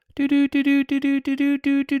This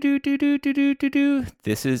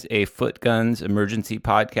is a Footguns emergency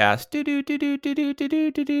podcast.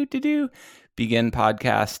 Begin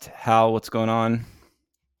podcast. Hal, what's going on?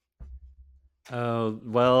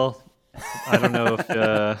 Well, I don't know if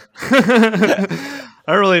I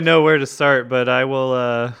don't really know where to start, but I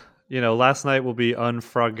will. Last night will be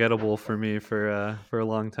unforgettable for me for a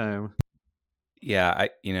long time. Yeah,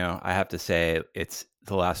 I have to say it's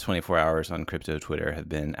the last 24 hours on crypto Twitter have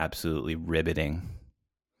been absolutely riveting.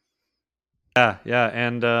 Yeah,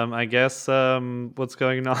 and I guess what's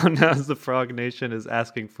going on now is the Frog Nation is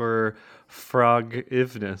asking for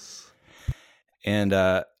frogiveness. And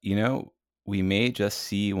we may just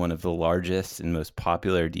see one of the largest and most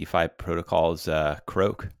popular DeFi protocols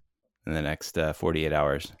croak in the next 48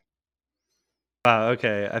 hours. Wow,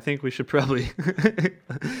 okay. I think we should probably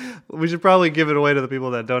give it away to the people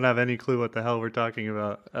that don't have any clue what the hell we're talking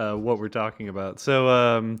about, what we're talking about. So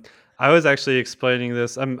I was actually explaining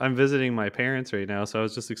this. I'm visiting my parents right now, so I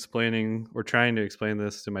was just explaining or trying to explain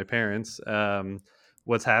this to my parents,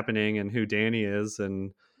 what's happening and who Danny is,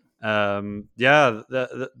 and yeah,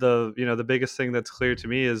 the biggest thing that's clear to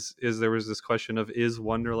me is there was this question of, is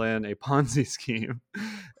Wonderland a Ponzi scheme?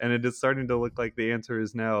 And it is starting to look like the answer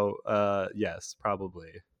is now yes, probably.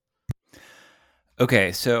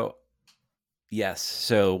 Okay, so yes,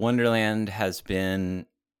 so Wonderland has been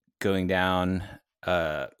going down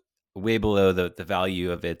way below the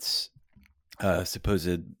value of its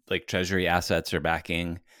supposed like treasury assets or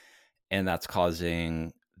backing, and that's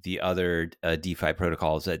causing the other DeFi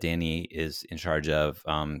protocols that Danny is in charge of,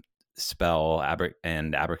 Spell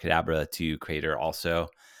and Abracadabra, to crater also.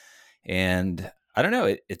 And I don't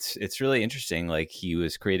know, it's really interesting. Like, he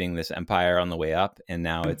was creating this empire on the way up, and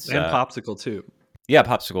now it's And Popsicle too. yeah,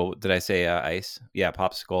 Popsicle. Did I say Ice? Yeah,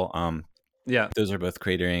 Popsicle. Yeah. Those are both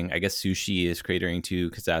cratering. I guess Sushi is cratering too,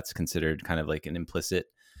 because that's considered kind of like an implicit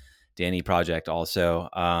Danny project also.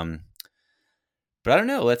 But I don't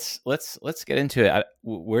know. Let's get into it.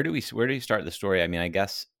 Where do we start the story? I mean, I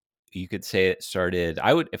guess you could say it started.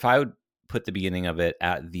 If I would put the beginning of it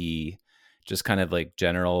at the just kind of like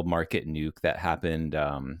general market nuke that happened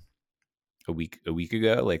a week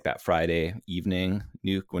ago, like that Friday evening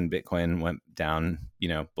nuke when Bitcoin went down,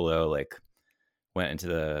 below, like, went into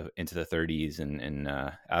the 30s and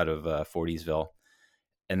out of 40sville,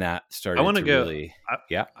 and that I started want to to go. really, I,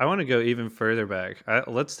 yeah. I want to go even further back.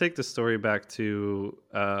 Let's take the story back to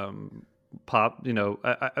pop.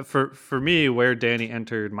 For me, where Danny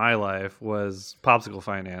entered my life was Popsicle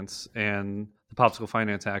Finance and the Popsicle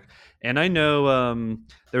Finance hack. And I know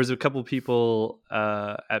there was a couple people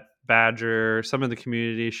at Badger, some in the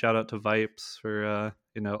community. Shout out to Vipes for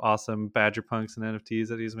awesome Badger punks and NFTs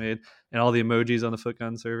that he's made, and all the emojis on the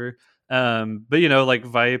Footgun server. But like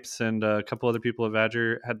Vipes and a couple other people at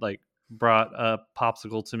Badger had like brought up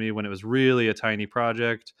Popsicle to me when it was really a tiny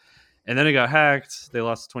project, and then it got hacked. They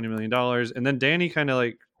lost $20 million, and then Danny kind of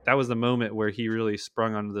like, that was the moment where he really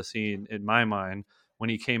sprung onto the scene in my mind, when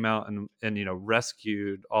he came out and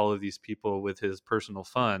rescued all of these people with his personal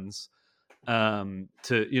funds. To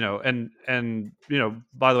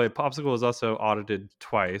by the way, Popsicle was also audited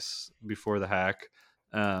twice before the hack,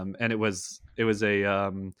 and it was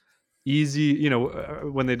a easy,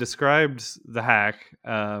 when they described the hack,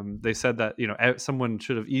 they said that someone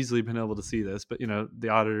should have easily been able to see this, but the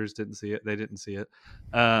auditors didn't see it, they didn't see it.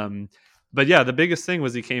 But yeah, the biggest thing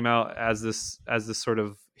was he came out as this sort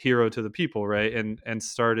of hero to the people, right? And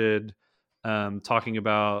started talking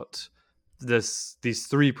about these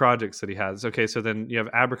three projects that he has. Okay, so then you have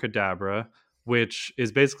Abracadabra, which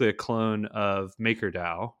is basically a clone of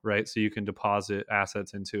MakerDAO, right? So you can deposit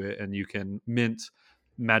assets into it and you can mint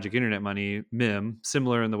magic internet money, MIM,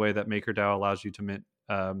 similar in the way that MakerDAO allows you to mint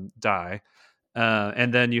DAI.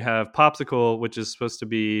 And then you have Popsicle, which is supposed to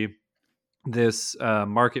be this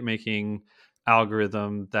market making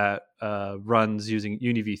algorithm that runs using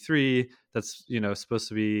UniV3. That's supposed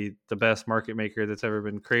to be the best market maker that's ever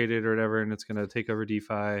been created or whatever, and it's going to take over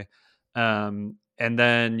DeFi. And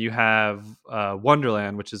then you have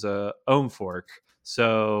Wonderland, which is a Ohm fork.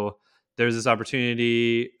 So there's this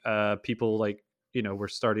opportunity. People like we're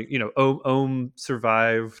starting. Ohm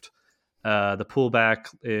survived the pullback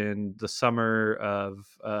in the summer of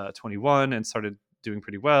 21 and started doing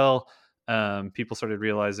pretty well. People started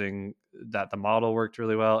realizing that the model worked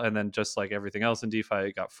really well, and then just like everything else in DeFi,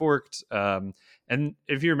 it got forked. And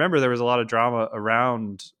if you remember, there was a lot of drama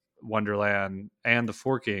around Wonderland and the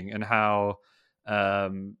forking, and how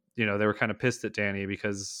they were kind of pissed at Danny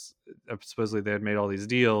because supposedly they had made all these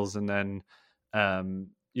deals, and then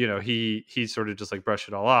he sort of just like brushed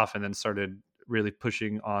it all off, and then started really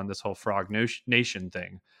pushing on this whole Frog Nation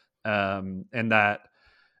thing. And that,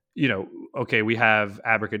 okay, we have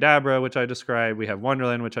Abracadabra, which I described, we have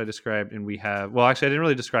Wonderland, which I described, and we have, well, actually, I didn't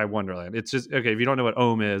really describe Wonderland. It's just, okay, if you don't know what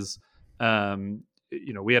Ohm is,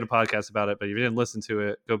 we had a podcast about it, but if you didn't listen to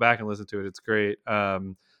it, go back and listen to it. It's great.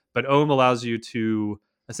 But Ohm allows you to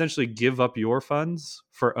essentially give up your funds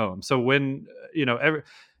for Ohm. So when,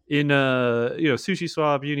 Sushi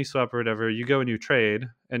Swap, Uniswap, or whatever, you go and you trade,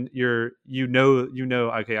 and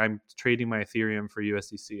okay, I'm trading my Ethereum for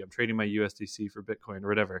USDC, I'm trading my USDC for Bitcoin or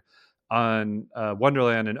whatever. On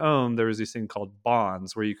Wonderland and Ohm, there was this thing called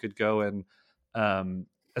bonds, where you could go and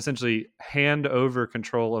essentially hand over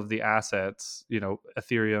control of the assets,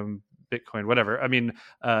 Ethereum, Bitcoin, whatever. I mean,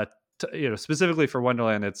 specifically for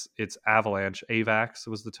Wonderland, it's Avalanche. AVAX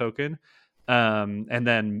was the token, and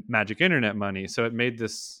then Magic Internet Money. So it made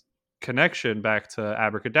this connection back to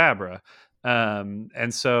Abracadabra.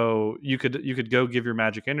 And so you could go give your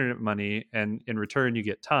Magic Internet Money, and in return you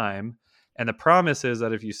get time. And the promise is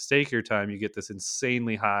that if you stake your time, you get this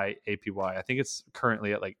insanely high APY. I think it's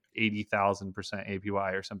currently at like 80,000%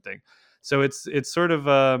 APY or something. So it's sort of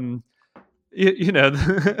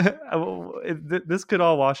this could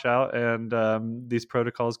all wash out, and these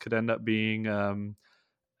protocols could end up being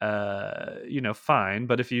fine.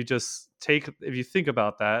 But if you think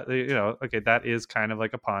about that, okay, that is kind of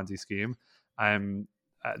like a Ponzi scheme.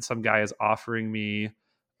 Some guy is offering me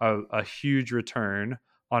a huge return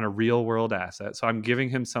on a real world asset, so I'm giving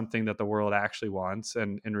him something that the world actually wants,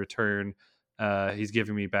 and in return, he's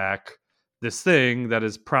giving me back this thing that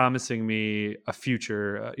is promising me a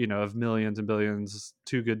future, of millions and billions,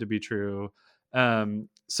 too good to be true.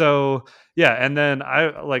 So yeah, and then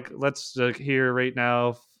let's hear right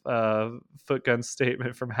now, Footgun's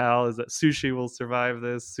statement from Hal is that Sushi will survive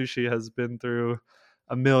this. Sushi has been through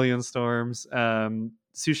a million storms.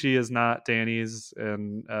 Sushi is not Danny's,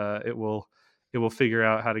 and it will figure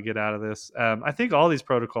out how to get out of this. I think all these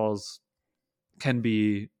protocols can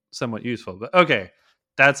be somewhat useful, but okay,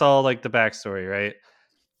 that's all like the backstory, right?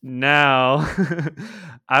 Now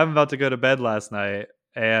I'm about to go to bed last night,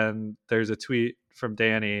 and there's a tweet from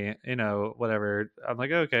Danny, whatever. I'm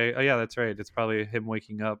like, okay, oh yeah, that's right, it's probably him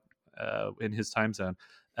waking up in his time zone.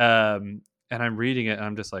 And I'm reading it, and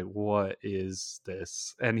I'm just like, what is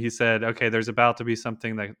this? And he said, okay, there's about to be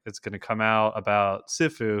something that's going to come out about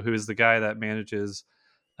Sifu, who is the guy that manages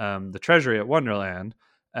the treasury at Wonderland.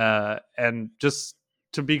 And just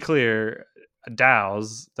to be clear,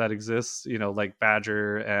 DAOs that exists, like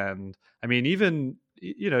Badger, and I mean even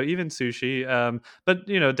Sushi, but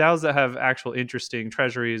DAOs that have actual interesting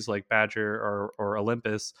treasuries like Badger or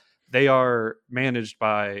Olympus, they are managed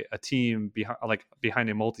by a team behind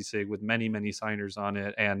a multi-sig with many signers on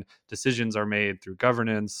it, and decisions are made through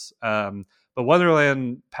governance. But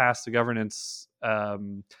Wonderland passed the governance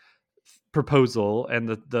proposal, and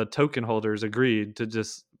the token holders agreed to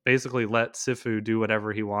just basically let Sifu do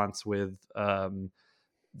whatever he wants with the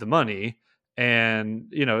money. And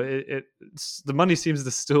the money seems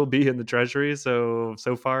to still be in the treasury, so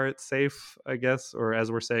far it's safe, I guess, or as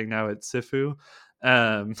we're saying now, it's Sifu.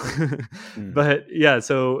 But yeah,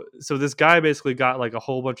 so this guy basically got like a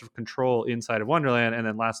whole bunch of control inside of Wonderland, and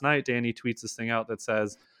then last night Danny tweets this thing out that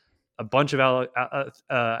says a bunch of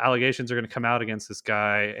allegations are going to come out against this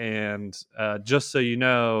guy, and just so you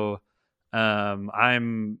know,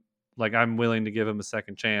 I'm willing to give him a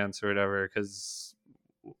second chance or whatever, because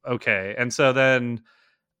okay. And so then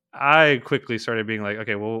I quickly started being like,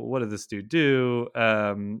 okay, well, what did this dude do?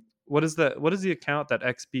 What is the account, that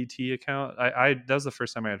XBT account? That was the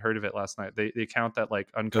first time I had heard of it last night. The account that like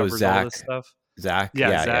uncovers all this stuff. Zach.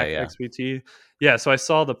 Yeah, Zach, yeah. XBT. Yeah, so I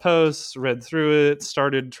saw the posts, read through it,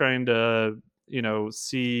 started trying to,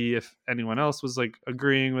 see if anyone else was like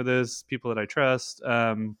agreeing with this, people that I trust.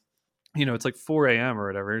 It's like 4 a.m. or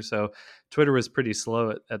whatever, so Twitter was pretty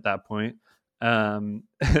slow at that point.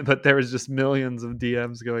 But there was just millions of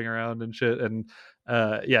DMs going around and shit, and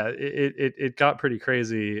it got pretty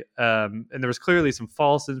crazy. And there was clearly some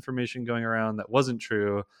false information going around that wasn't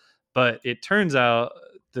true, but it turns out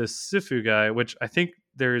this Sifu guy, which I think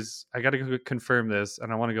I got to go confirm this,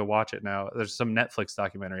 and I want to go watch it now. There's some Netflix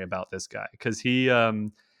documentary about this guy, because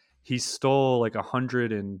he stole like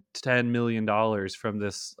 $110 million from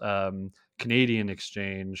this Canadian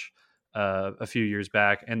exchange a few years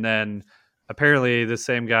back, and then apparently the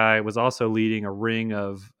same guy was also leading a ring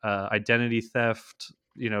of identity theft.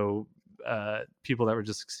 People that were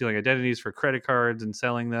just stealing identities for credit cards and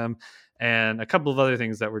selling them, and a couple of other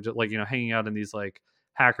things that were just like hanging out in these like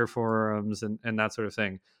hacker forums and that sort of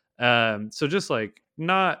thing. So just like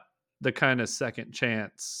not the kind of second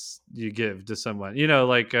chance you give to someone,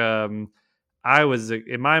 I was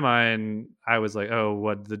in my mind, I was like, oh,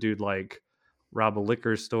 what the dude like rob a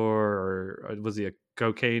liquor store, or was he a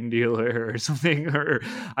cocaine dealer or something, or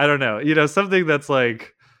I don't know, something that's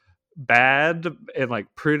like bad and like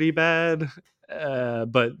pretty bad,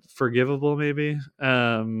 but forgivable maybe.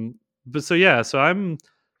 But so yeah, so I'm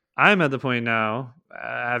at the point now,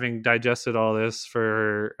 having digested all this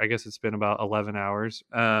for, I guess it's been about 11 hours,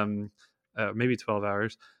 maybe 12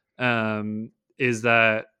 hours, is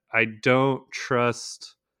that I don't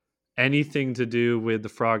trust anything to do with the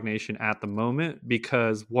Frog Nation at the moment,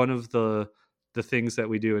 because one of the things that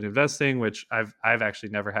we do in investing, which I've actually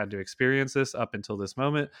never had to experience this up until this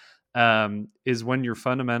moment, is when your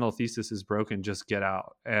fundamental thesis is broken, just get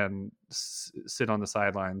out and sit on the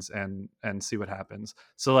sidelines and see what happens.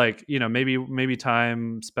 So like, maybe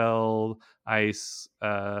time, spell, ice,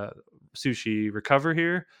 sushi recover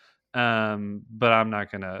here, but I'm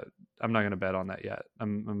not gonna bet on that yet.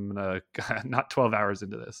 I'm gonna not 12 hours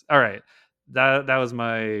into this. All right, that was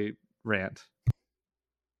my rant.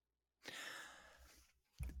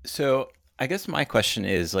 So I guess my question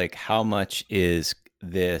is like, how much is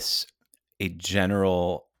this a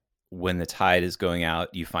general, when the tide is going out,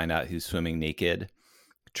 you find out who's swimming naked,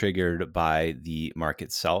 triggered by the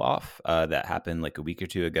market sell-off that happened like a week or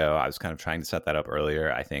two ago? I was kind of trying to set that up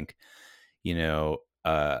earlier. I think,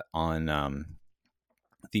 on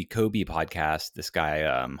the Kobe podcast, this guy,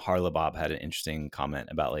 Harla Bob, had an interesting comment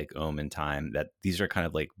about like Ohm and Time, that these are kind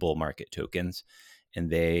of like bull market tokens. And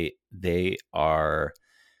they are,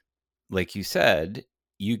 like you said,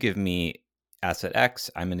 you give me asset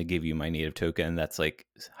X, I'm going to give you my native token that's like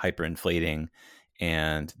hyperinflating,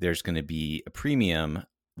 and there's going to be a premium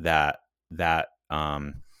that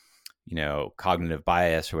cognitive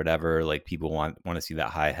bias or whatever, like people want to see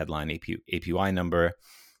that high headline APY number,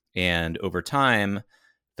 and over time,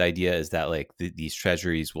 the idea is that like these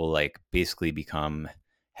treasuries will like basically become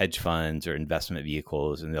hedge funds or investment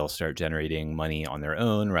vehicles, and they'll start generating money on their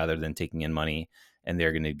own rather than taking in money, and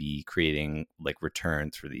they're going to be creating like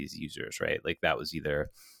returns for these users, right? Like that was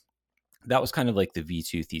kind of like the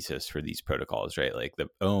V2 thesis for these protocols, right? Like the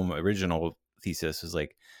Ohm original thesis was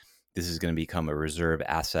like, this is going to become a reserve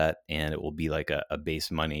asset and it will be like a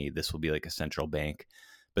base money. This will be like a central bank.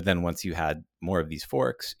 But then once you had more of these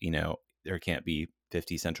forks, there can't be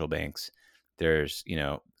 50 central banks. There's,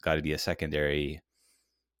 got to be a secondary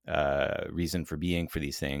reason for being for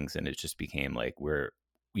these things. And it just became like, we're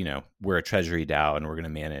a treasury DAO and we're going to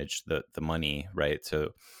manage the money, right?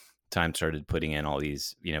 So Time started putting in all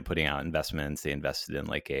these, putting out investments. They invested in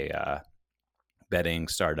like a betting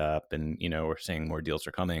startup, and we're seeing more deals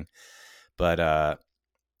are coming. But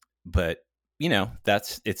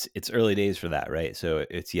that's it's early days for that, right? So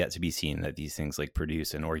it's yet to be seen that these things like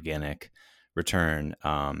produce an organic return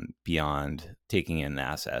beyond taking in the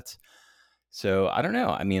assets. So I don't know.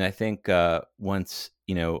 I mean, I think once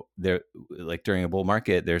there, like during a bull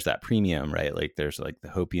market, there's that premium, right? Like there's like the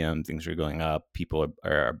hopium, things are going up, people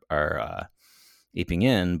are aping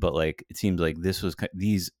in, but like it seems like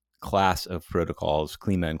these class of protocols,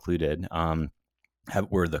 Klima included,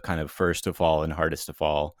 were the kind of first to fall and hardest to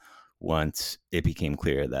fall once it became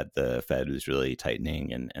clear that the Fed was really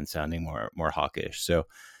tightening and sounding more hawkish. So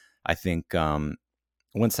I think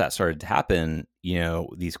once that started to happen,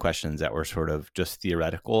 these questions that were sort of just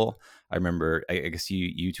theoretical. I remember, I guess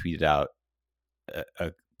you tweeted out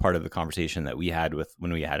a part of the conversation that we had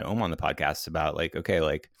when we had Ohm on the podcast about like, okay,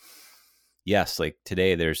 like, yes, like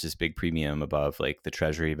today there's this big premium above like the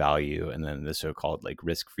treasury value and then the so-called like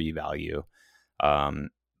risk-free value.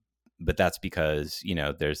 But that's because,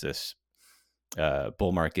 there's this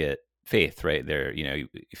bull market faith, right? There,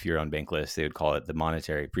 if you're on Bankless, they would call it the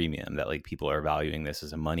monetary premium, that like people are valuing this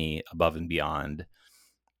as a money above and beyond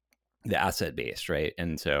the asset base, right?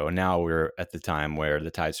 And so now we're at the time where the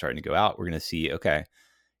tide's starting to go out. We're going to see, okay,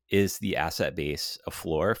 is the asset base a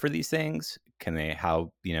floor for these things? Can they,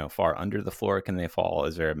 how far under the floor can they fall?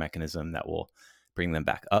 Is there a mechanism that will bring them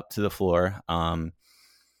back up to the floor?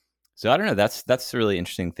 So I don't know. That's a really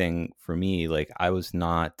interesting thing for me. Like I was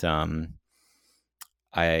not.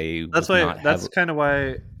 I That's was why. not That's heavily. kind of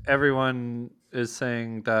why everyone is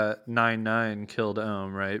saying that 9-9 killed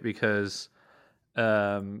Ohm, right? Because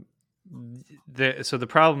um, so the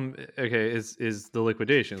problem, okay, is the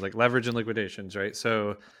liquidations, like leverage and liquidations, right?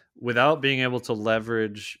 So without being able to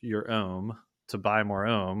leverage your Ohm to buy more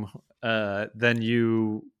Ohm, then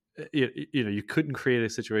you couldn't create a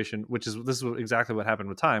situation, this is exactly what happened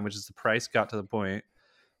with Time, which is the price got to the point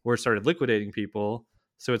where it started liquidating people,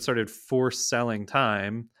 so it started force selling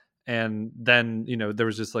Time, and then there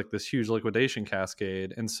was just like this huge liquidation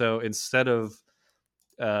cascade. And so instead of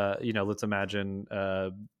let's imagine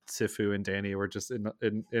Sifu and Danny were just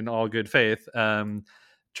in all good faith,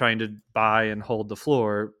 trying to buy and hold the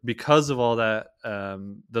floor. Because of all that,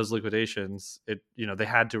 those liquidations, they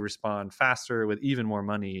had to respond faster with even more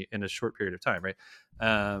money in a short period of time, right?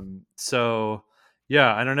 So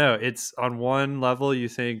yeah, I don't know. It's on one level you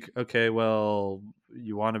think, okay, well,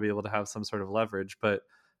 you want to be able to have some sort of leverage, but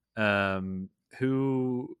yeah,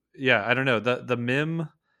 I don't know. The MIM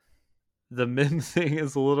thing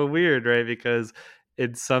is a little weird, right? Because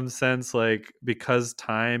in some sense, like, because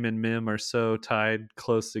time and MIM are so tied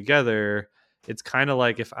close together, it's kind of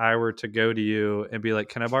like if I were to go to you and be like,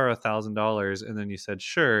 "Can I borrow $1,000?" And then you said,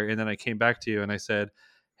 "Sure," and then I came back to you and I said,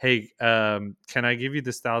 "Hey, can I give you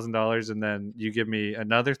this $1,000?" And then you give me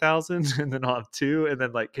another thousand, and then I'll have two, and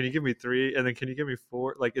then, like, can you give me three, and then can you give me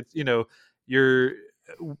four? Like, it's, you're,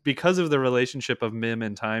 because of the relationship of MIM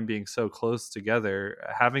and time being so close together,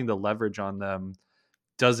 having the leverage on them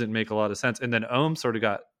doesn't make a lot of sense. And then Ohm sort of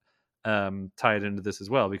got tied into this as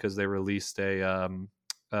well, because they released an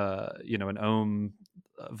Ohm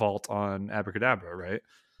vault on Abracadabra, right?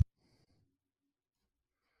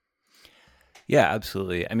 Yeah,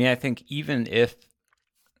 absolutely. I mean, I think even if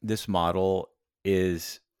this model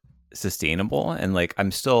is sustainable, and like I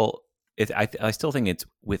still think it's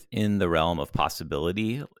within the realm of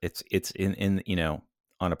possibility. It's in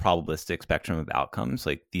on a probabilistic spectrum of outcomes.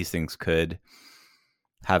 Like, these things could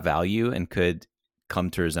have value and could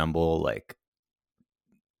come to resemble, like,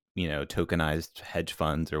 tokenized hedge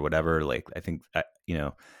funds or whatever. Like, I think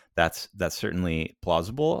that's certainly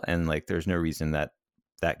plausible, and like there's no reason that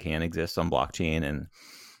can exist on blockchain. And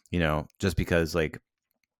just because like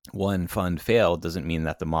one fund failed doesn't mean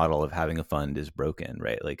that the model of having a fund is broken,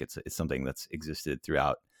 right? Like, it's something that's existed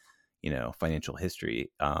throughout financial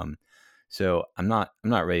history. So I'm not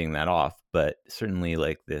writing that off, but certainly,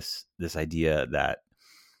 like, this idea that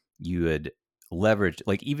you would leverage,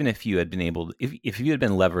 like, even if you had been able to, if you had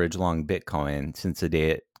been leveraged long Bitcoin since the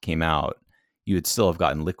day it came out, you would still have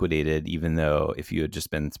gotten liquidated, even though if you had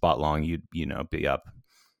just been spot long, you'd be up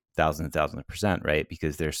thousands of percent, right?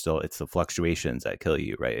 Because it's the fluctuations that kill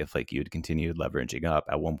you, right? If like you had continued leveraging up,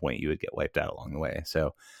 at one point you would get wiped out along the way.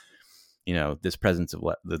 So this presence of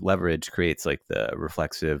the leverage creates like the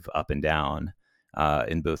reflexive up and down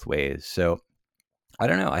in both ways. So I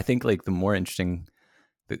don't know. I think like the more interesting,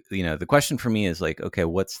 the question for me is like, okay,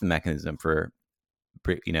 what's the mechanism for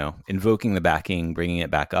invoking the backing, bringing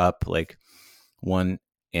it back up? Like, one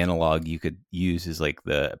analog you could use is like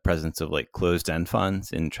the presence of like closed end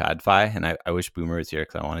funds in TradFi. And I wish Boomer was here,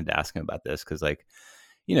 because I wanted to ask him about this, because like,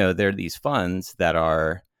 there are these funds that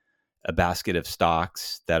are a basket of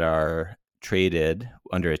stocks that are traded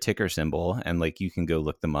under a ticker symbol, and like you can go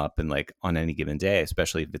look them up, and like on any given day,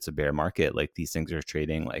 especially if it's a bear market, like these things are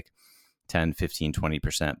trading like 10, 15,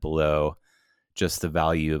 20% below just the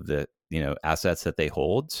value of the assets that they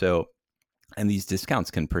hold. So, and these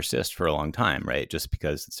discounts can persist for a long time, right? Just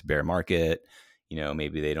because it's a bear market,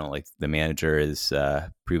 maybe they don't like the manager is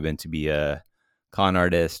proven to be a con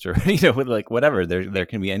artist, or like whatever. There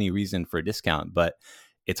can be any reason for a discount, but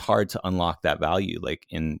it's hard to unlock that value. Like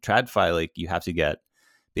in TradFi, like you have to get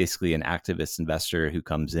basically an activist investor who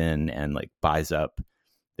comes in and like buys up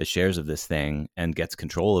the shares of this thing and gets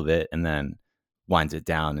control of it, and then winds it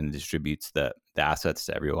down and distributes the assets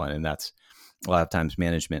to everyone. And that's, a lot of times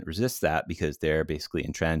management resists that, because they're basically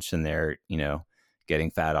entrenched and they're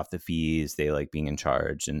getting fat off the fees. They like being in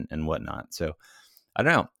charge and whatnot. So I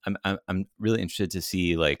don't know. I'm really interested to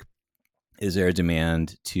see, like, is there a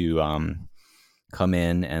demand to come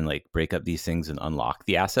in and like break up these things and unlock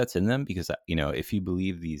the assets in them? Because if you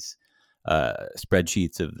believe these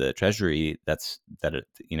spreadsheets of the treasury,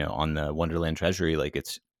 on the Wonderland treasury, like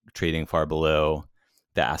it's trading far below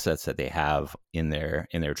the assets that they have in their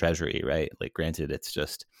treasury, right? Like, granted, it's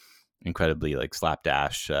just incredibly like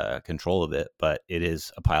slapdash control of it, but it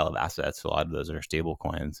is a pile of assets. A lot of those are stable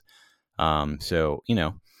coins. So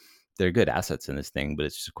they're good assets in this thing, but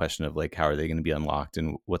it's just a question of like, how are they going to be unlocked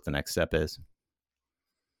and what the next step is.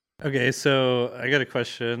 Okay, so I got a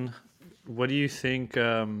question. What do you think?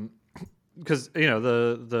 Because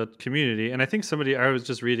the community, and I think I was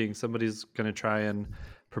just reading, somebody's going to try and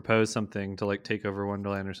propose something to like take over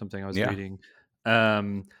Wonderland or something. I was Yeah. reading.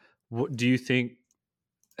 What do you think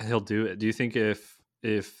he'll do it? Do you think if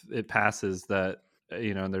it passes that,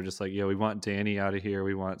 and they're just like, yeah, we want Danny out of here,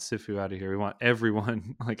 we want Sifu out of here, we want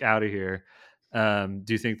everyone like out of here, do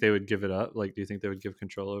you think they would give it up? Like, do you think they would give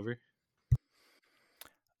control over?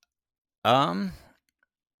 I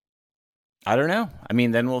don't know. I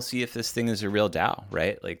mean, then we'll see if this thing is a real DAO,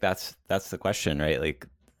 right? Like, that's the question, right? Like,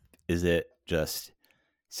 is it just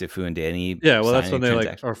Sifu and Danny Yeah, well, that's signing when a they like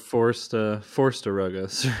transaction. are forced to rug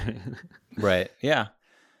us. Right. Yeah.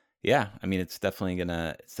 Yeah. I mean, it's definitely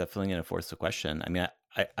gonna force the question. I mean,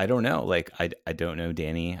 I don't know. Like, I don't know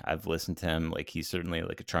Danny. I've listened to him. Like, he's certainly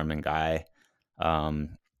like a charming guy.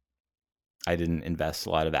 Um, I didn't invest a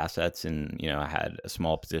lot of assets, and I had a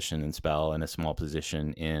small position in Spell and a small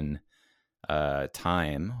position in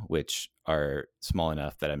Time, which are small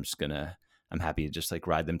enough that I'm happy to just like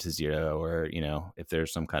ride them to zero, or if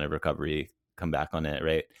there's some kind of recovery, come back on it.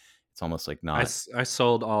 Right? It's almost like not. I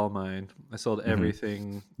sold all mine. I sold Mhm.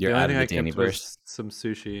 everything. The You're only out of thing the I kept Dannyverse. was some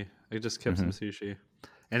sushi. I just kept some Hmm. sushi,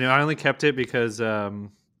 and I only kept it because, well,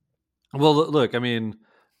 look, I mean,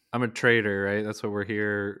 I'm a trader, right? That's what we're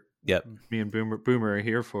here. Yep. Me and Boomer are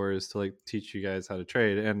here for, is to like teach you guys how to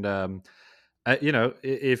trade. And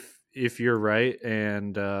if you're right,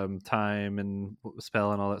 and Time and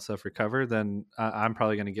Spell and all that stuff recover, then I'm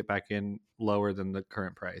probably going to get back in lower than the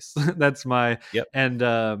current price. That's my Yep.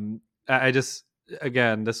 and I just,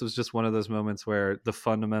 again, this was just one of those moments where the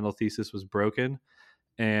fundamental thesis was broken,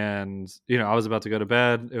 and I was about to go to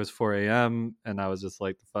bed. It was 4 a.m. and I was just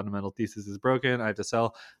like, the fundamental thesis is broken, I have to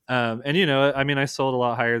sell. And I mean, I sold a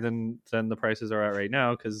lot higher than the prices are at right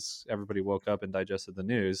now, because everybody woke up and digested the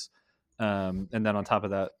news. And then on top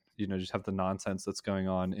of that, just have the nonsense that's going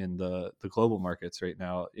on in the global markets right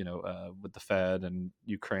now, with the Fed and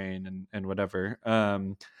Ukraine and whatever.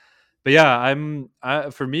 But yeah,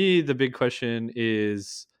 for me, the big question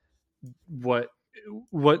is, what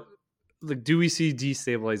what like, do we see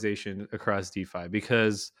destabilization across DeFi?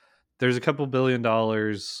 Because there's a couple $1 billion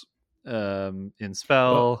in Well,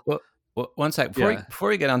 Spell. well, well, one sec Yeah. before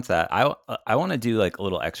we get onto that, I want to do like a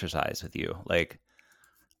little exercise with you. Like,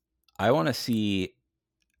 I want to see.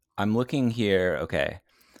 I'm looking here. Okay,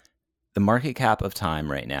 the market cap of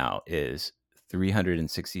Time right now is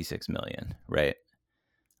 366 million. Right.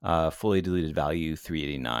 Fully diluted value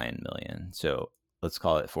 389 million. So let's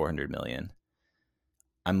call it 400 million.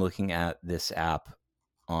 I'm looking at this app,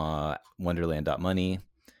 Wonderland.money,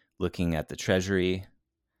 looking at the treasury.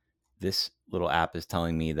 This little app is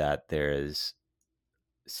telling me that there is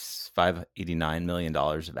 $589 million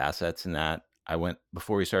of assets in that. I went,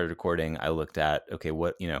 before we started recording, I looked at, okay,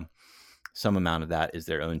 what, some amount of that is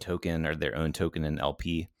their own token, or their own token in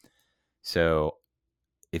LP. So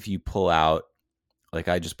if you pull out, like,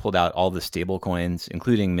 I just pulled out all the stable coins,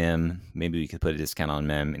 including MIM. Maybe we could put a discount on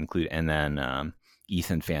MIM, and then ETH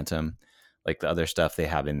and Phantom. Like, the other stuff they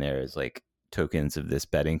have in there is like tokens of this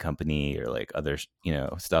betting company, or like other,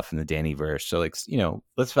 stuff in the Dannyverse. So like,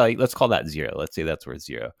 let's call that zero. Let's say that's worth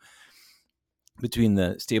zero. Between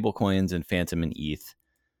the stable coins and Phantom and ETH,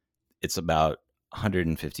 it's about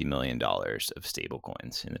 $150 million of stable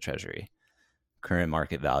coins in the treasury. Current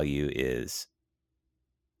market value is,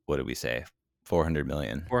 what did we say? 400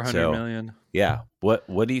 million. 400 So million. yeah, what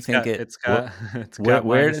do you It's think got it it's what got it's got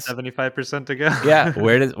where minus does 75% to go. yeah,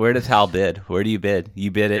 where does Hal bid? Where do you bid? You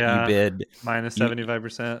bid it. You Yeah, bid. minus You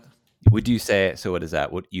 75%. would you say, so what is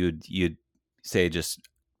that? What you'd say, just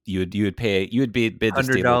you would bid the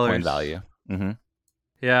stable coin $100. value. Hmm.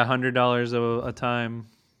 Yeah, $100 a time.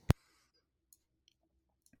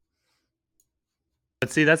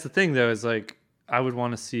 But see, that's the thing, though, is like, I would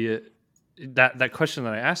want to see it. That question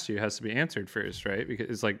that I asked you has to be answered first, right? Because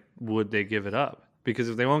it's like, would they give it up? Because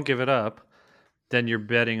if they won't give it up, then you're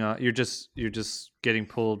betting on, you're just getting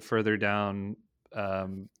pulled further down,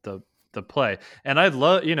 the play. And I'd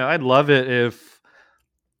love it if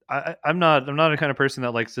I'm not the kind of person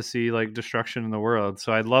that likes to see like destruction in the world.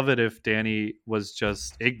 So I'd love it if Danny was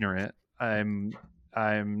just ignorant. I'm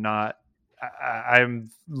not. I'm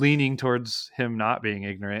leaning towards him not being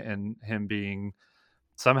ignorant and him being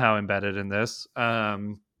somehow embedded in this.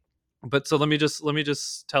 But so let me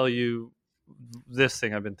just tell you this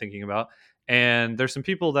thing I've been thinking about. And there's some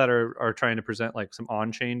people that are trying to present like some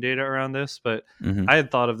on-chain data around this, but Hmm. I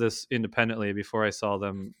had thought of this independently before I saw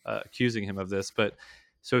them accusing him of this. But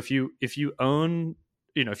so if you own,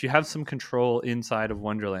 if you have some control inside of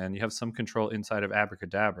Wonderland, you have some control inside of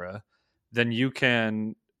Abracadabra, then you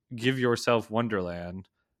can give yourself Wonderland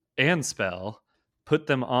and Spell, put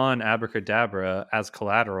them on Abracadabra as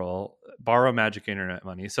collateral, borrow Magic Internet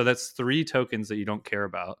money. So that's three tokens that you don't care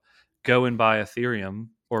about. Go and buy Ethereum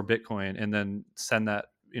or Bitcoin, and then send that,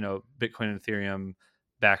 Bitcoin and Ethereum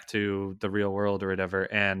back to the real world or whatever.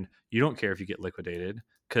 And you don't care if you get liquidated,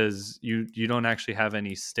 because you don't actually have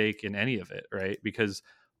any stake in any of it, right? Because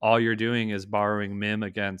all you're doing is borrowing MIM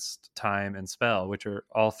against Time and Spell, which are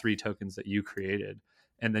all three tokens that you created,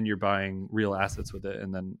 and then you're buying real assets with it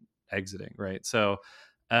and then exiting, right? So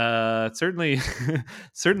certainly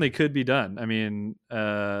certainly could be done. I mean,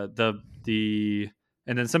 the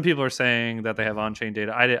And then some people are saying that they have on-chain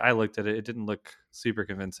data. I looked at it; it didn't look super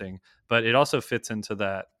convincing, but it also fits into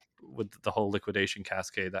that with the whole liquidation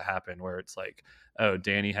cascade that happened, where it's like, oh,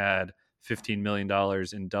 Danny had $15 million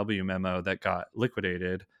in W memo that got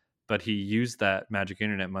liquidated, but he used that magic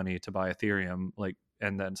internet money to buy Ethereum. Like,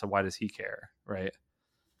 and then so why does he care, right?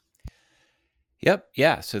 Yep.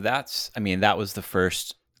 Yeah. So that's, I mean, that was the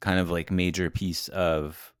first kind of like major piece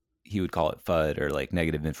of, he would call it FUD or like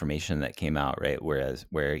negative information that came out, right? Whereas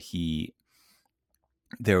where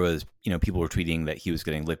there was, people were tweeting that he was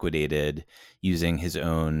getting liquidated using his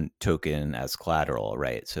own token as collateral,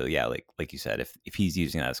 right? So yeah, like you said, if he's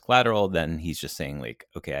using that as collateral, then he's just saying like,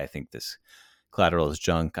 okay, I think this collateral is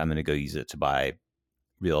junk. I'm going to go use it to buy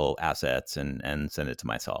real assets and send it to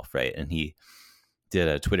myself, right? And he did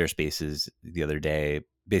a Twitter Spaces the other day,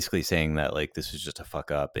 basically saying that like this was just a fuck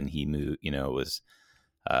up, and he moved, was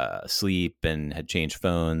asleep and had changed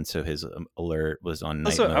phones, so his alert was on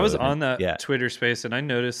night Also, mode. I was on that yeah, Twitter space and I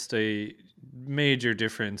noticed a major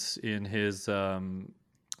difference in his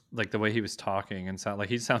like the way he was talking, and sound like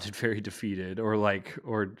he sounded very defeated, or like,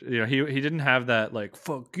 or he didn't have that like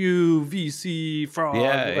fuck you VC frog,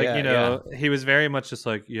 yeah, like, yeah, yeah. he was very much just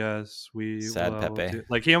like, yes, we Sad will Pepe. do,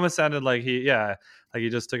 like he almost sounded like like he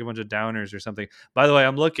just took a bunch of downers or something. By the way,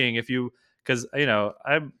 I'm looking, if you, because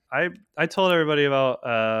I told everybody about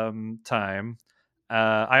time.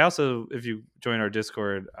 I also, if you join our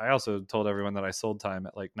Discord, I also told everyone that I sold time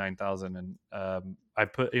at like 9,000, and I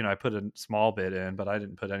put a small bit in, but I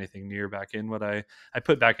didn't put anything near back in what I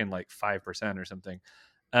put back in like 5% or something.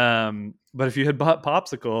 But if you had bought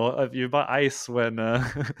Popsicle, if you bought Ice when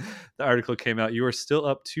the article came out, you were still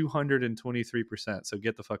up 223%. So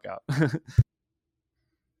get the fuck out.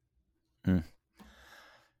 Mm.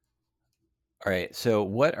 All right. So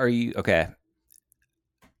what are you? Okay.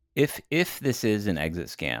 If this is an exit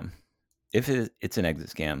scam, if it's an exit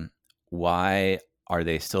scam, why are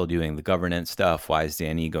they still doing the governance stuff? Why is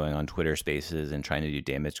Danny going on Twitter Spaces and trying to do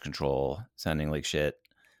damage control, sounding like shit?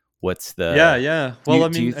 What's Yeah, the? yeah. Do Well, you I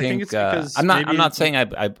do you mean, I think think? it's because I'm maybe. not saying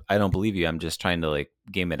I don't believe you. I'm just trying to like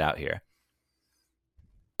game it out here.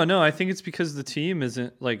 Oh, no, I think it's because the team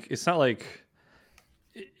isn't like, it's not like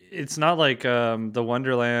the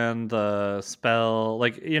Wonderland, the spell,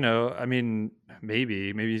 like, I mean,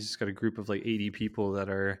 maybe he's just got a group of like 80 people that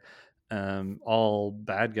are all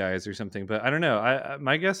bad guys or something, but I don't know.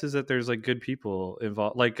 My guess is that there's like good people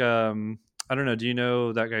involved, like I don't know, do you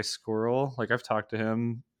know that guy Squirrel? Like, I've talked to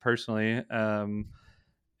him personally, and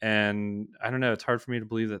I don't know, it's hard for me to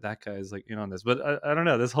believe that that guy is like in on this, but I don't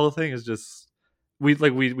know, this whole thing is just,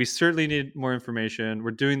 we certainly need more information.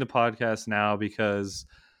 We're doing the podcast now because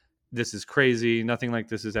this is crazy. Nothing like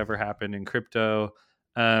this has ever happened in crypto.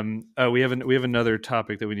 We have another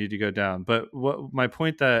topic that we need to go down. But what my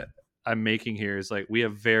point that I'm making here is, like, we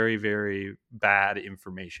have very, very bad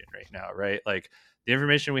information right now, right? Like, the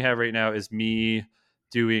information we have right now is me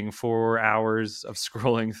doing 4 hours of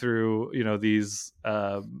scrolling through, these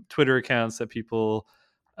Twitter accounts that people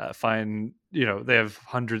find, they have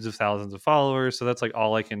hundreds of thousands of followers. So that's like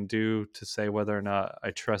all I can do to say whether or not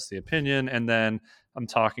I trust the opinion. And then I'm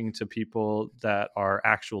talking to people that are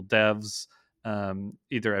actual devs,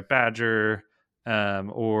 either at Badger,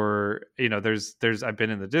 or there's I've been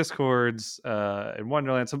in the Discords in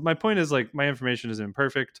Wonderland. So my point is, like, my information is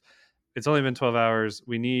imperfect. It's only been 12 hours.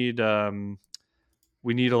 We need a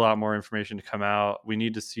lot more information to come out. We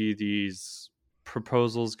need to see these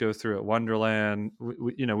proposals go through at Wonderland.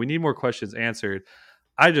 We need more questions answered.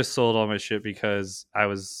 I just sold all my shit because I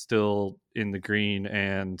was still in the green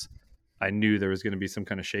and I knew there was going to be some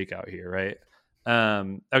kind of shakeout here, right?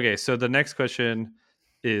 Okay, so the next question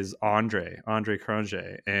is Andre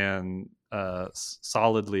Cronje and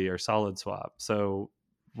Solidly or Solid Swap. So,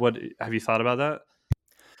 what have you thought about that?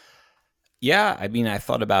 Yeah, I mean, I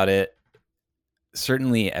thought about it.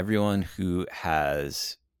 Certainly, everyone who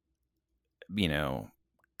has,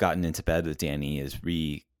 gotten into bed with Danny is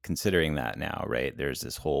reconsidering that now, right? There's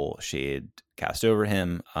this whole shade cast over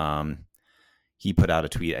him. He put out a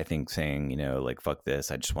tweet, I think, saying, like, fuck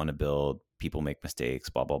this. I just want to build. People make mistakes,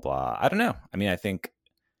 blah, blah, blah. I don't know. I mean,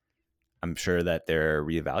 I'm sure that they're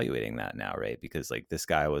reevaluating that now, right? Because like this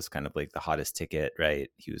guy was kind of like the hottest ticket, right?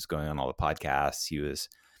 He was going on all the podcasts. He was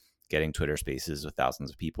getting Twitter Spaces with thousands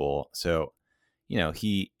of people. So,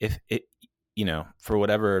 if it, for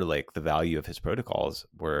whatever like the value of his protocols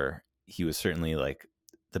were, he was certainly like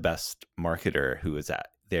the best marketer who was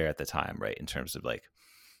there at the time, right? In terms of like,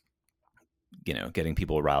 getting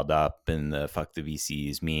people riled up and the fuck the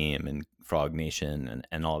VCs meme and Frog Nation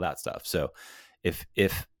and all that stuff. So if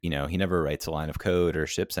he never writes a line of code or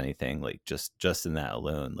ships anything, like just in that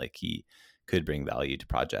alone, like he could bring value to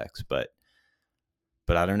projects. But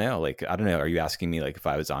I don't know. Like, I don't know. Are you asking me like if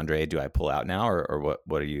I was Andre, do I pull out now, or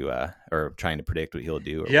what are you or trying to predict what he'll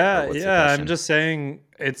do, or Yeah, what's the yeah. I'm question? just saying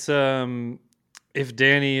it's if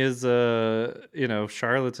Danny is a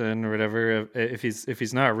charlatan or whatever, if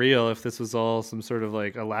he's not real, if this was all some sort of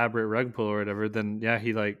like elaborate rug pull or whatever, then yeah,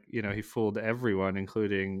 he like he fooled everyone,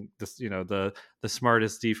 including this the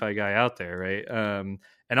smartest DeFi guy out there, right?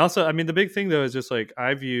 And also, I mean, the big thing though is just like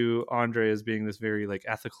I view Andre as being this very like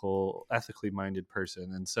ethically minded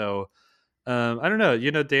person, and so I don't know.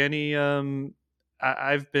 Danny.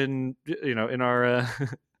 I've been, in our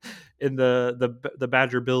in the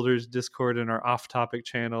Badger Builders Discord in our off-topic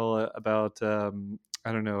channel about I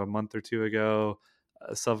don't know, a month or two ago.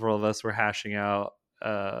 Several of us were hashing out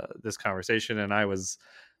this conversation, and I was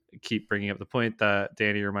keep bringing up the point that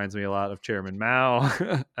Danny reminds me a lot of Chairman Mao.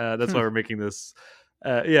 That's why we're making this.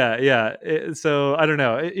 So I don't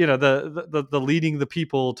know. The leading the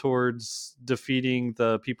people towards defeating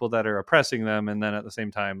the people that are oppressing them, and then at the same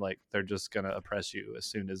time, like they're just gonna oppress you as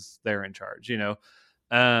soon as they're in charge.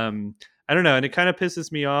 I don't know, and it kind of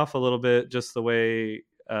pisses me off a little bit just the way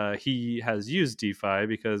he has used DeFi,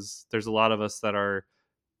 because there's a lot of us that are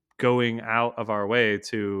going out of our way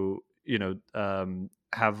to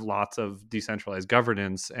have lots of decentralized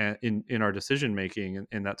governance in our decision making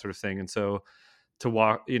and that sort of thing. And so to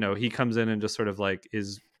walk, he comes in and just sort of like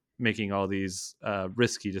is making all these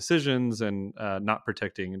risky decisions and not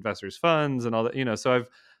protecting investors funds and all that, so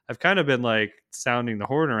I've kind of been like sounding the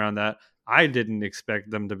horn around that. I didn't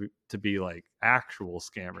expect them to be like actual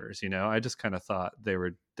scammers. I just kind of thought they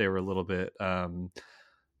were a little bit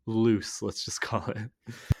loose, let's just call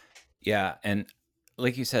it. Yeah, and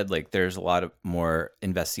like you said, like there's a lot of more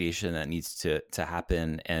investigation that needs to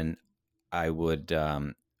happen, and I would,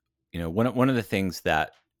 one of the things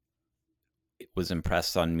that was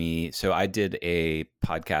impressed on me. So I did a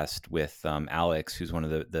podcast with Alex, who's one of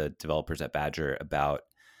the developers at Badger, about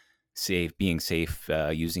being safe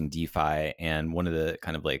using DeFi, and one of the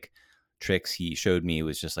kind of like tricks he showed me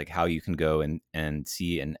was just like how you can go and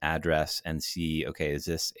see an address and see, okay, is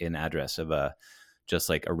this an address of just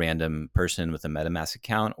like a random person with a MetaMask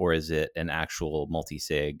account, or is it an actual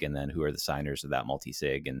multi-sig, and then who are the signers of that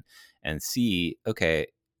multi-sig, and see, okay,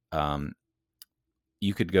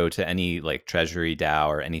 you could go to any like Treasury DAO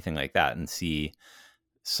or anything like that and see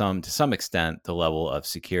to some extent the level of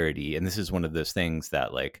security. And this is one of those things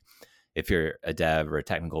that, like, if you're a dev or a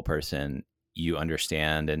technical person, you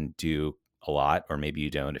understand and do a lot, or maybe you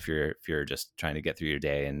don't if you're just trying to get through your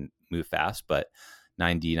day and move fast. But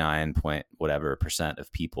 99 point whatever percent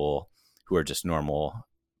of people who are just normal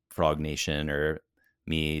Frog Nation or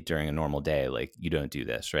me during a normal day, like, you don't do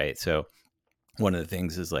this, right? So one of the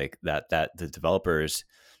things is like that the developers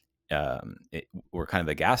were kind of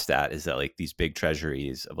aghast at is that like these big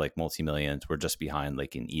treasuries of like multi-millions were just behind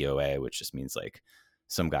like an EOA, which just means like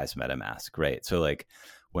some guy's MetaMask, right? So like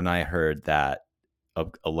when I heard that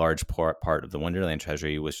a large part of the Wonderland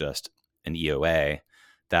treasury was just an EOA,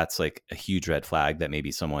 that's like a huge red flag that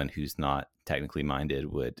maybe someone who's not technically minded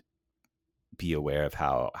would be aware of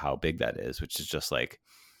how big that is, which is just like,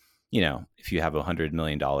 if you have $100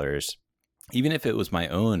 million, even if it was my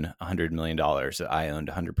own $100 million that I owned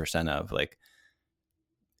 100% of, like,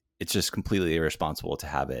 it's just completely irresponsible to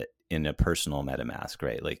have it in a personal MetaMask,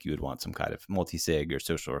 right? Like, you would want some kind of multi-sig or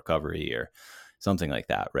social recovery or something like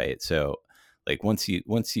that, right? So like once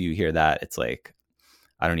you hear that, it's like,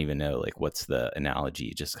 I don't even know, like, what's the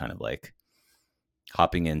analogy? Just kind of like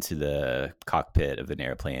hopping into the cockpit of an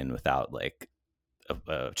airplane without like a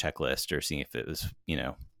checklist, or seeing if it was,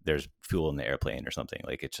 there's fuel in the airplane or something.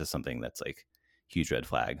 Like, it's just something that's like huge red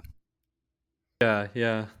flag.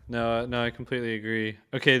 Yeah. No, I completely agree.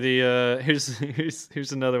 Okay, the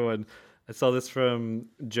here's another one. I saw this from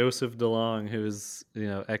Joseph DeLong, who's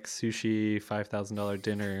ex sushi $5,000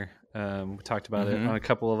 dinner. We talked about it on a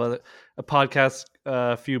couple of a podcast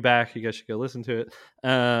a few back. You guys should go listen to it.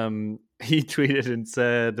 He tweeted and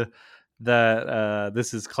said that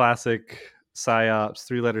this is classic psyops,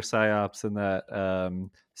 3-letter psyops, and that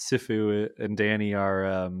Sifu and Danny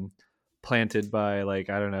are planted by, like,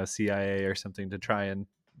 I don't know, CIA or something to try and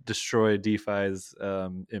destroy DeFi's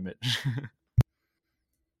image.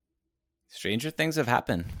 Stranger things have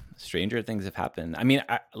happened. I mean,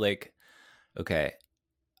 okay,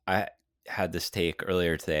 I had this take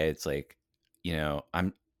earlier today. It's like,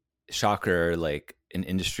 I'm shocker, like an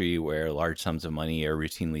industry where large sums of money are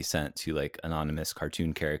routinely sent to like anonymous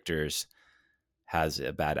cartoon characters has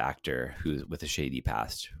a bad actor who's with a shady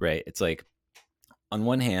past, right? It's like, on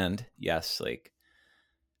one hand, yes, like,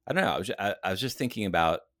 I don't know. I was just thinking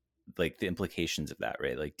about like the implications of that,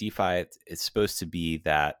 right? Like DeFi, it's supposed to be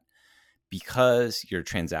that because your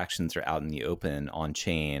transactions are out in the open on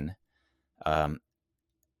chain, um,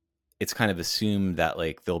 it's kind of assumed that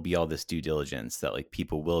like there'll be all this due diligence that like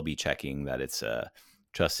people will be checking that it's a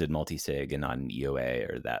trusted multi-sig and not an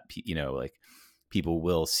EOA, or that like people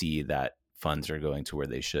will see that funds are going to where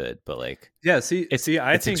they should. But like Yeah, it's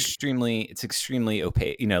I it's think extremely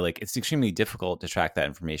opaque. Like it's extremely difficult to track that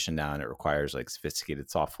information down. It requires like sophisticated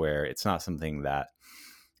software. It's not something that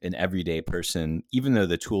an everyday person, even though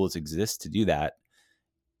the tools exist to do that,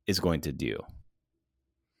 is going to do.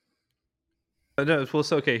 no, well,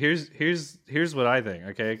 so okay, here's what I think.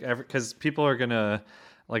 Okay, because people are gonna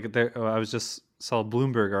like. I was just saw a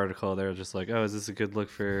Bloomberg article. They're just like, oh, is this a good look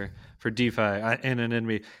for DeFi?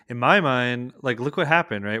 Anonymity. In my mind, like, look what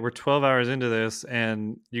happened. Right, we're 12 hours into this,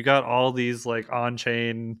 and you got all these like on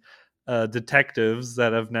chain detectives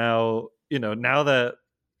that have now, now that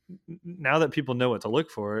people know what to look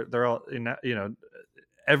for, they're all,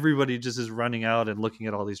 everybody just is running out and looking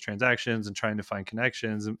at all these transactions and trying to find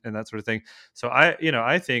connections and that sort of thing. So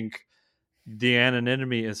I think the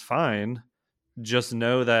anonymity is fine. Just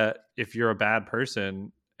know that if you're a bad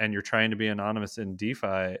person and you're trying to be anonymous in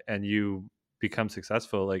DeFi and you become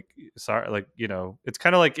successful, like, sorry, like, it's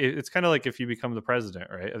kind of like if you become the president,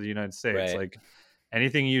 right, of the United States, Right. like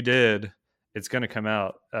anything you did, it's going to come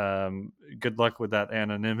out. Good luck with that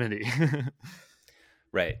anonymity.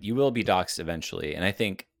 Right. You will be doxxed eventually. And I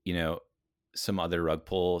think, some other rug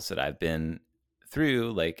pulls that I've been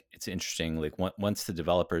through, like it's interesting, like once the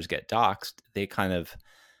developers get doxxed, they kind of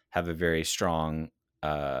have a very strong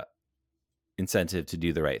uh, incentive to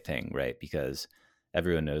do the right thing, right? Because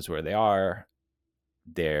everyone knows where they are,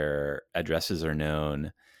 their addresses are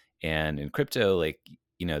known. And in crypto, like,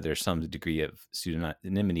 there's some degree of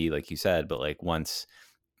pseudonymity, like you said, but like once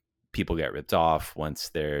people get ripped off, once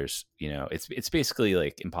there's, it's basically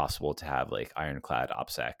like impossible to have like ironclad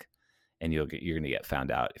OPSEC, and you're going to get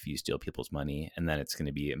found out if you steal people's money, and then it's going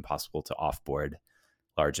to be impossible to offboard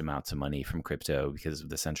large amounts of money from crypto because of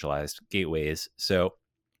the centralized gateways. So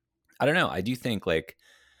I don't know. I do think like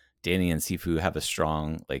Danny and Sifu have a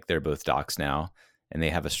strong, like they're both docs now, and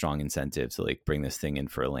they have a strong incentive to like bring this thing in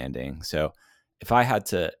for a landing. So if I had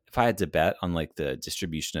to bet on like the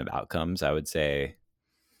distribution of outcomes, I would say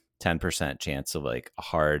 10% chance of like a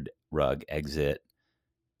hard rug exit.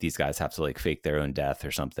 These guys have to like fake their own death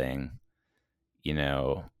or something,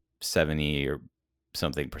 70 or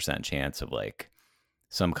something percent chance of like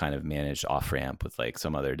some kind of managed off ramp with like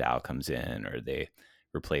some other DAO comes in, or they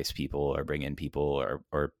replace people or bring in people,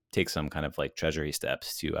 or take some kind of like treasury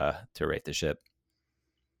steps to right the ship.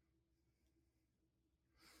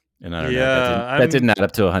 And I don't know, that didn't Yeah, that didn't add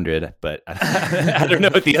up to 100, but I don't know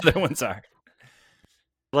what the other ones are.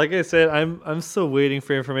 like I said, I'm still waiting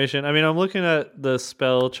for information. I mean, I'm looking at the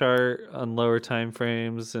spell chart on lower time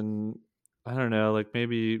frames, and I don't know, like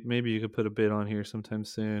maybe you could put a bid on here sometime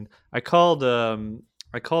soon. I called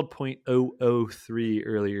 0.0003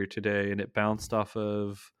 earlier today, and it bounced off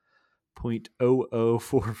of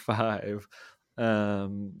 0.0045.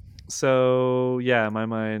 Um, so yeah, in my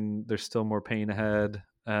mind, there's still more pain ahead.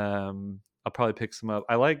 I'll probably pick some up.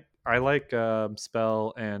 I like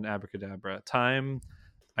spell and abracadabra. Time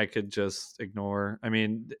I could just ignore. I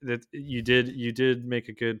mean, that you did make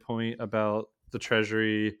a good point about the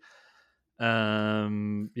treasury.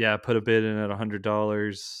 Yeah, put a bid in at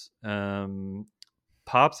 $100.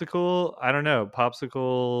 Popsicle, I don't know.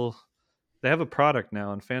 Popsicle, they have a product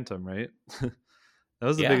now in Phantom, right? That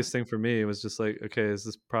was the Yeah. biggest thing for me. It was just like, okay, is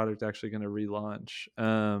this product actually going to relaunch?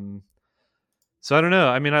 So I don't know.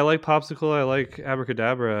 I mean, I like Popsicle. I like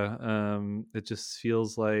Abracadabra. It just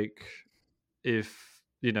feels like if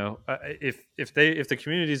if the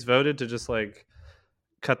communities voted to just like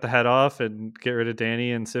cut the head off and get rid of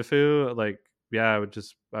Danny and Sifu, like, yeah, I would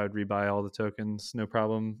rebuy all the tokens, no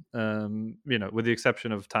problem. With the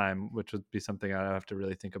exception of time, which would be something I have to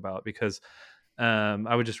really think about, because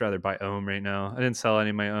I would just rather buy Ohm right now. I didn't sell any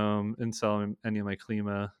of my Ohm, didn't sell any of my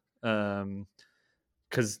Klima,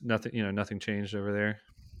 because nothing changed over there.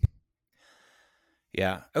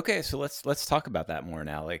 Yeah. Okay, so let's talk about that more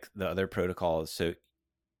now, like the other protocols. So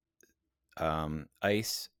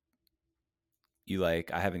ICE, I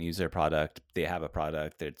haven't used their product. They have a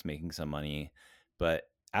product that's making some money, but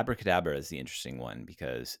Abracadabra is the interesting one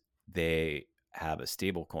because they have a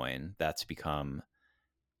stable coin that's become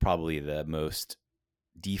probably the most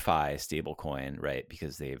DeFi stable coin, right?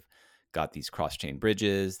 Because they've got these cross chain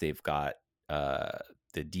bridges. They've got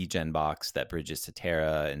the degen box that bridges to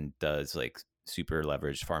Terra and does like super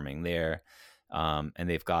leveraged farming there. And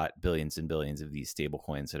they've got billions and billions of these stable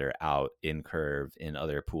coins that are out in Curve in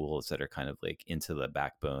other pools that are kind of like into the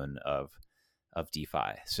backbone of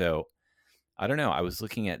DeFi. So I don't know. I was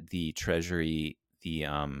looking at the treasury, the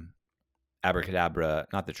Abracadabra,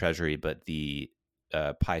 not the treasury, but the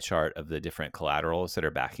pie chart of the different collaterals that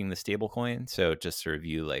are backing the stablecoin. So just to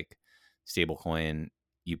review, like stablecoin,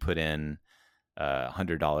 you put in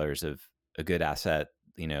 $100 of a good asset,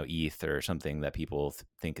 ETH or something that people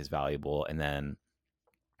think is valuable, and then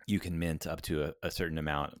you can mint up to a certain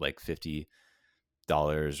amount, like $50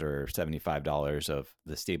 or $75 of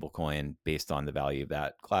the stable coin based on the value of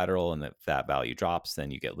that collateral. And if that value drops,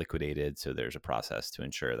 then you get liquidated. So there's a process to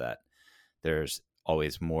ensure that there's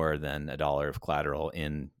always more than $1 of collateral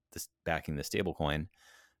in this backing the stable coin.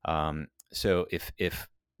 So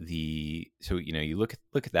you look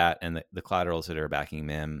at that, and the collaterals that are backing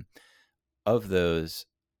MIM, of those,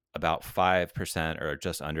 about 5% or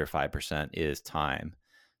just under 5% is time.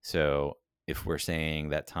 So if we're saying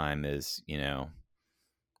that time is,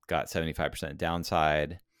 got 75%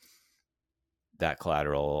 downside, that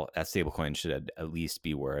collateral, that stablecoin should at least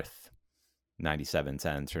be worth 97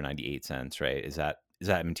 cents or 98 cents, right? Is that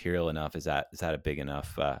material enough? Is that a big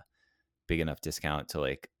enough discount to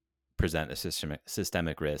like present a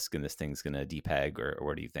systemic risk, and this thing's going to depeg, or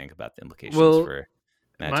what do you think about the implications Well, for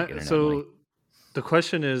Magic Internet money? the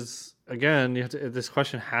question is, again, this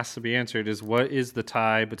question has to be answered, is what is the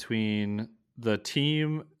tie between the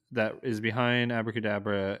team that is behind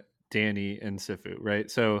Abracadabra, Danny, and Sifu,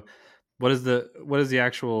 right? So what is the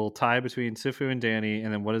actual tie between Sifu and Danny,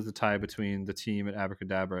 and then what is the tie between the team at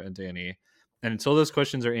Abracadabra and Danny? And until those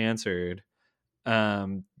questions are answered,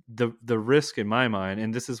 the risk in my mind,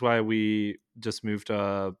 and this is why we just moved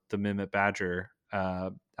the MIM at Badger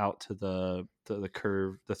out to the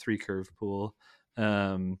curve, the 3 curve pool,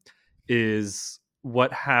 is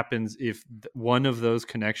what happens if one of those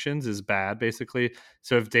connections is bad, basically.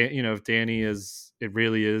 So if Danny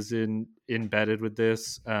really is embedded with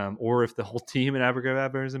this, or if the whole team at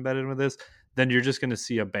Abracadabra is embedded with this, then you're just going to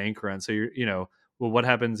see a bank run. So well, what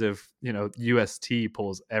happens if UST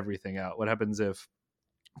pulls everything out? What happens if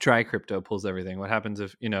Try Crypto pulls everything? What happens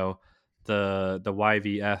if the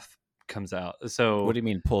YVF comes out? What So do you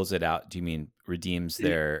mean pulls it out? Do you mean redeems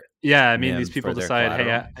their yeah, I mean, these MIM people for their decide, hey,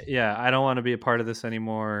 collateral? I don't want to be a part of this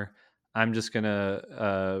anymore. I'm just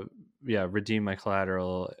gonna redeem my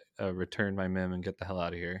collateral, return my MIM, and get the hell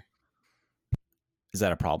out of here. Is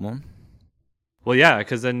that a problem? Well, yeah,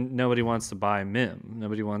 because then nobody wants to buy MIM.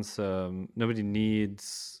 Nobody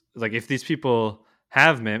needs, like, if these people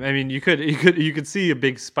have MIM. I mean, you could see a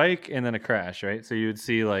big spike and then a crash, right? So you would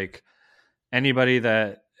see like anybody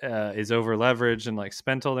that is over leveraged and like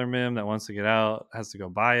spent all their MIM that wants to get out has to go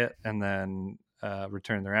buy it and then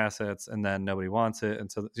return their assets, and then nobody wants it, and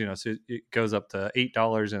so so it goes up to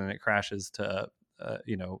 $8 and then it crashes to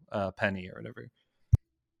a penny or whatever.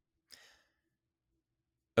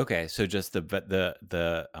 Okay, so just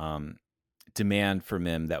the demand for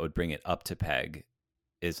MIM that would bring it up to peg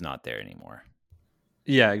is not there anymore.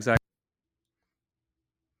 Yeah, exactly.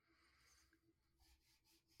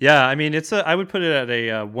 Yeah, I mean, I would put it at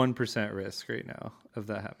a 1% risk right now of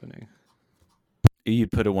that happening.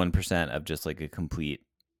 You'd put a 1% of just like a complete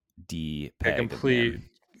A depeg of complete, MIM.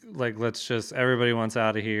 like, let's just, everybody wants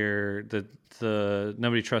out of here. The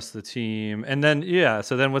nobody trusts the team, and then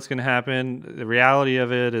so then what's going to happen? The reality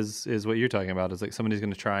of it is what you're talking about, is like somebody's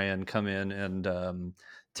going to try and come in and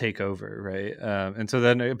take over, right? And so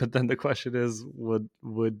then, but then the question is,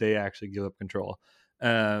 would they actually give up control?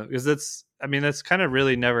 Because that's kind of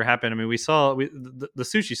really never happened. I mean, the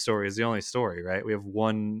sushi story is the only story, right? We have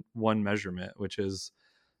one measurement, which is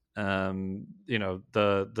the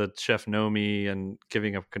chef Nomi and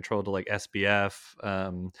giving up control to like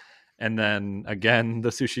SBF, and then again the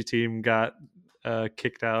sushi team got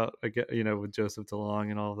kicked out again, with Joseph DeLong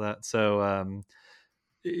and all of that. So I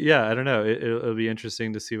don't know, it'll be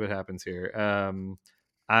interesting to see what happens here.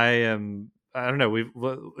 I don't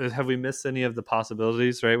know, have we missed any of the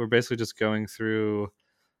possibilities? Right, we're basically just going through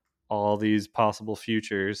all these possible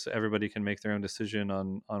futures. Everybody can make their own decision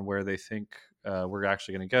on where they think we're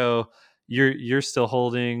actually going to go. You're still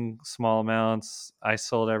holding small amounts. I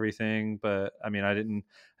sold everything, but I mean, I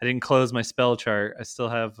didn't close my spell chart. I still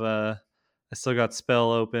have I still got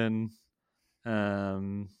spell open. I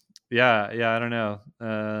don't know.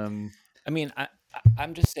 I mean,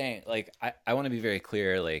 I'm just saying, like, I want to be very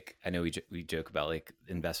clear. Like, I know we joke about like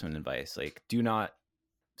investment advice. Like, do not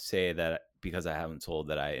say that because I haven't sold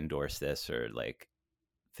that I endorse this, or like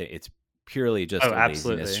it's purely just Oh, a laziness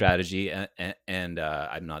absolutely. strategy. And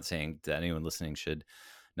I'm not saying that anyone listening should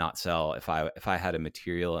not sell. If I had a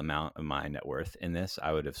material amount of my net worth in this,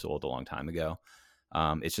 I would have sold a long time ago.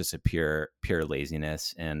 It's just a pure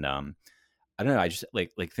laziness, and I don't know. I just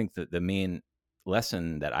like think that the main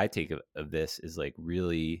lesson that I take of this is like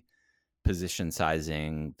really position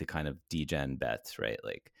sizing the kind of degen bets, right?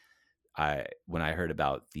 Like when I heard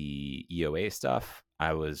about the EOA stuff,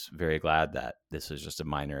 I was very glad that this was just a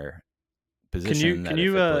minor Can you position, can that if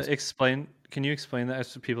you it was explain that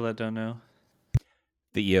to people that don't know?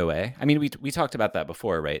 the EOA. I mean, we talked about that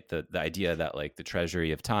before, right? The idea that like the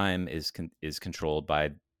treasury of time is controlled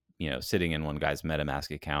by, sitting in one guy's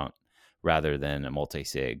MetaMask account rather than a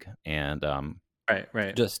multi-sig, and Right,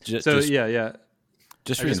 right. just just So just yeah, yeah.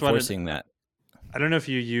 just I just wanted. reinforcing that. I don't know if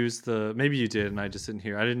you used maybe you did, and I just didn't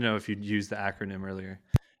hear. I didn't know if you'd used the acronym earlier.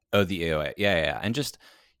 Oh, the EOA. Yeah, yeah, yeah. And just,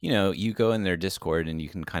 you go in their Discord and you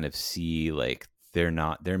can kind of see like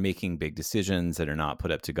they're making big decisions that are not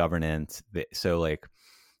put up to governance. So like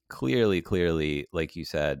clearly, like you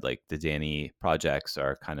said, like the Danny projects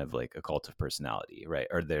are kind of like a cult of personality, right?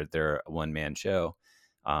 Or they're a one man show.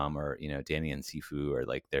 Or Danny and Sifu, or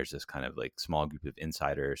like there's this kind of like small group of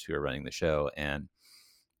insiders who are running the show, and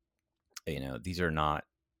these are not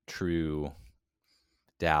true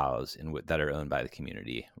DAOs that are owned by the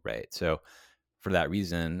community, right? So for that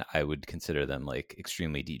reason, I would consider them like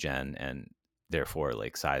extremely degen, and therefore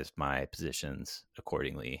like size my positions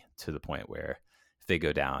accordingly to the point where if they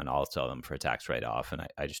go down, I'll sell them for a tax write off, and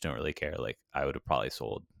I just don't really care. Like I would have probably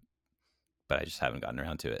sold, but I just haven't gotten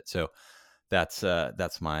around to it. So that's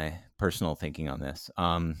my personal thinking on this.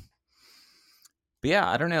 But yeah,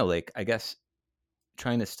 I don't know. Like I guess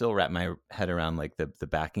trying to still wrap my head around like the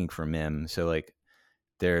backing for MIM. So like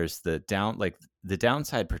there's the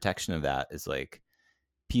downside protection of that is like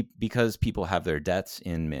because people have their debts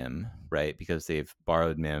in MIM, right? Because they've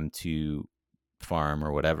borrowed MIM to farm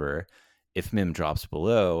or whatever. If MIM drops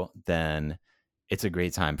below, then it's a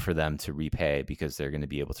great time for them to repay because they're going to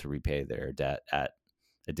be able to repay their debt at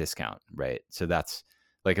a discount, right? So that's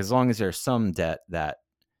like as long as there's some debt that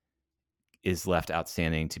is left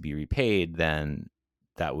outstanding to be repaid, then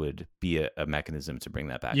that would be a mechanism to bring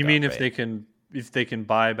that back You up, mean if right? they can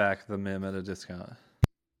buy back the MIM at a discount?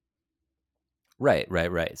 Right.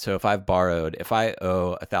 So if I owe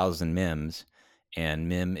 1,000 MIMs and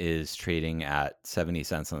MIM is trading at 70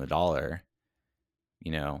 cents on the dollar,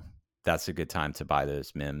 that's a good time to buy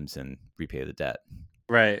those MIMs and repay the debt.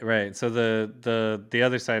 Right, right. So the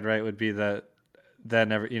other side, right, would be that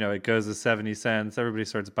then it goes to 70 cents, everybody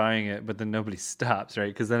starts buying it, but then nobody stops, right?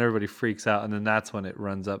 Because then everybody freaks out, and then that's when it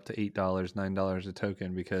runs up to $8, $9 a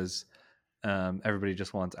token because everybody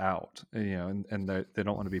just wants out, and they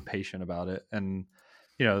don't want to be patient about it. And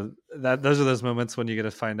that those are those moments when you get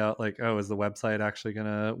to find out, like, oh, is the website actually going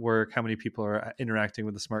to work? How many people are interacting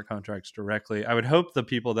with the smart contracts directly? I would hope the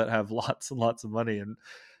people that have lots and lots of money and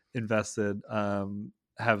invested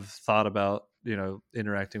have thought about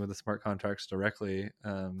interacting with the smart contracts directly,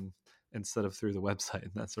 instead of through the website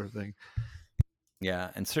and that sort of thing.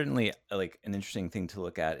 Yeah, and certainly like an interesting thing to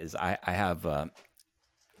look at is I have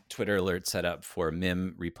Twitter alerts set up for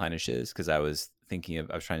MIM replenishes because I was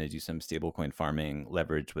trying to do some stablecoin farming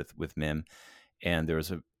leverage with MIM, and there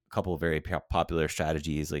was a couple of very popular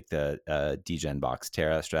strategies like the degen box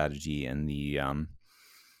Terra strategy and the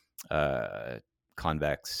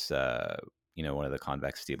convex, one of the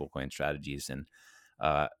convex stablecoin strategies, and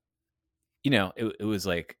it was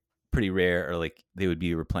like pretty rare, or like they would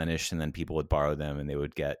be replenished and then people would borrow them and they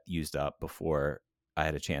would get used up before I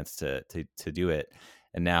had a chance to do it.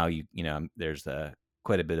 And now there's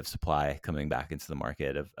quite a bit of supply coming back into the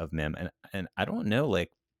market of MIM, and I don't know,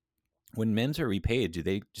 like when MIMs are repaid, do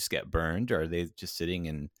they just get burned, or are they just sitting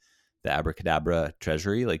in the abracadabra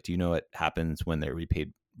treasury? Like, do you know what happens when they're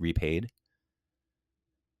repaid?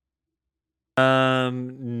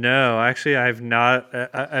 No, actually, I've not.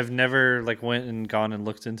 I've never like went and gone and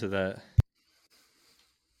looked into that.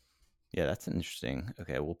 Yeah, that's interesting.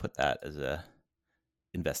 Okay, we'll put that as a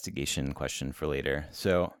investigation question for later.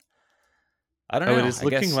 So I don't Oh, know. I guess it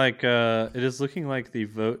is looking like the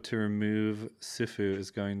vote to remove Sifu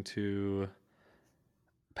is going to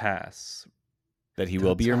pass. that he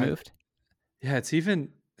will be removed. Yeah, it's even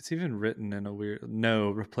written in a weird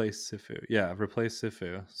no, replace Sifu. Yeah, replace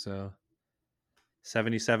Sifu. So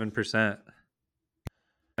 77%.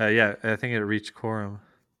 Yeah, I think it reached quorum.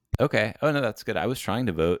 Okay. Oh no, that's good. I was trying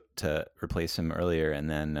to vote to replace him earlier, and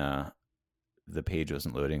then the page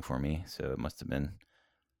wasn't loading for me, so it must have been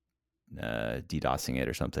DDoSing it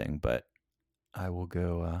or something. But I will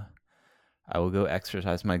go. I will go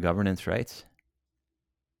exercise my governance rights.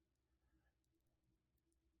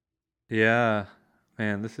 Yeah.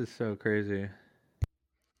 Man, this is so crazy.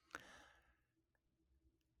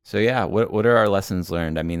 So yeah, what are our lessons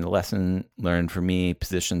learned? I mean, the lesson learned for me,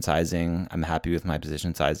 position sizing. I'm happy with my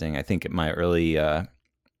position sizing. I think at my early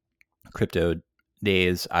crypto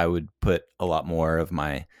days, I would put a lot more of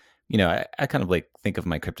my, I kind of like think of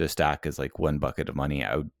my crypto stack as like one bucket of money.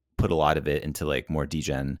 I would put a lot of it into like more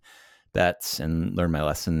degen bets and learn my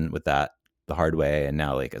lesson with that the hard way. And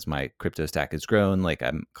now, like, as my crypto stack has grown, like,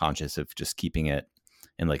 I'm conscious of just keeping it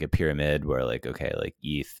in like a pyramid where, like, okay, like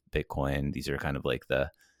ETH, Bitcoin, these are kind of like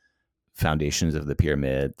the foundations of the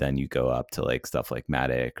pyramid. Then you go up to like stuff like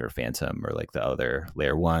Matic or Phantom or like the other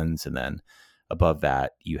layer ones. And then above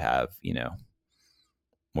that, you have,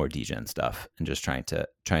 more degen stuff, and just trying to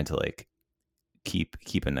like keep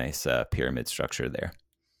a nice pyramid structure there.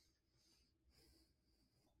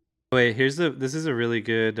 Wait, this is a really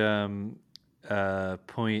good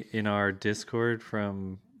point in our Discord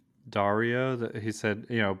from Dario that he said,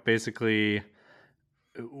 basically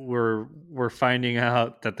we're finding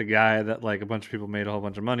out that the guy that like a bunch of people made a whole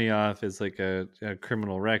bunch of money off is like a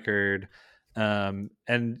criminal record. And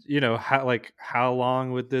how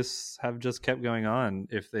long would this have just kept going on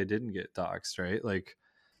if they didn't get doxxed, right? Like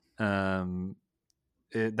um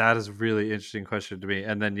that is a really interesting question to me.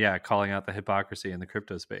 And then yeah, calling out the hypocrisy in the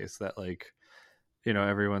crypto space that like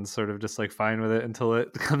everyone's sort of just like fine with it until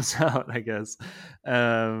it comes out, I guess.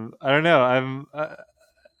 I don't know.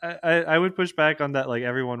 I would push back on that. Like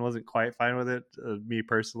everyone wasn't quite fine with it. Me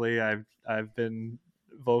personally, I've been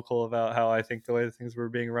vocal about how I think the way things were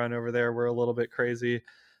being run over there were a little bit crazy.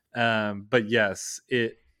 But yes,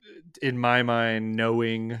 it in my mind,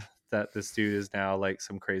 knowing that this dude is now like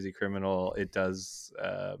some crazy criminal, it does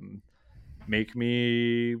make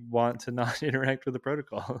me want to not interact with the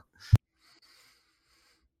protocol.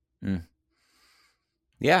 Mm.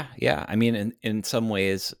 Yeah. I mean, in some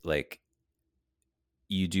ways, like,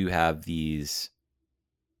 you do have these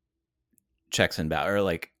checks and balances, or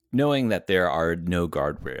like knowing that there are no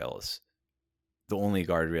guardrails. The only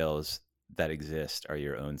guardrails that exist are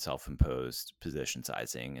your own self-imposed position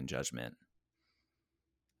sizing and judgment,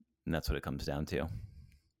 and that's what it comes down to.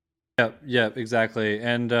 Yeah, exactly.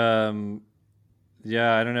 And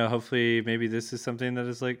yeah, I don't know. Hopefully, maybe this is something that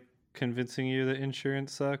is like convincing you that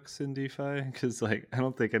insurance sucks in DeFi. Because like, I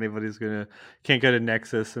don't think anybody's can't go to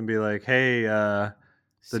Nexus and be like, "Hey,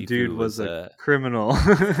 the dude Sifu was was a criminal."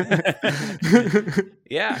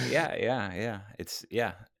 yeah. It's an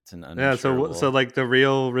Yeah. So uninsurable. like the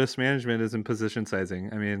real risk management is in position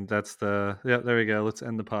sizing. I mean, that's the yeah. There we go. Let's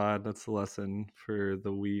end the pod. That's the lesson for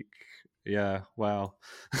the week. Yeah. Wow.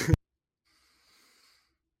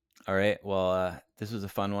 All right. Well, this was a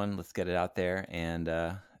fun one. Let's get it out there, and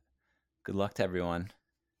good luck to everyone.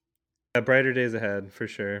 Brighter days ahead for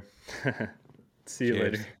sure. See you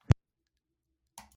Cheers. later.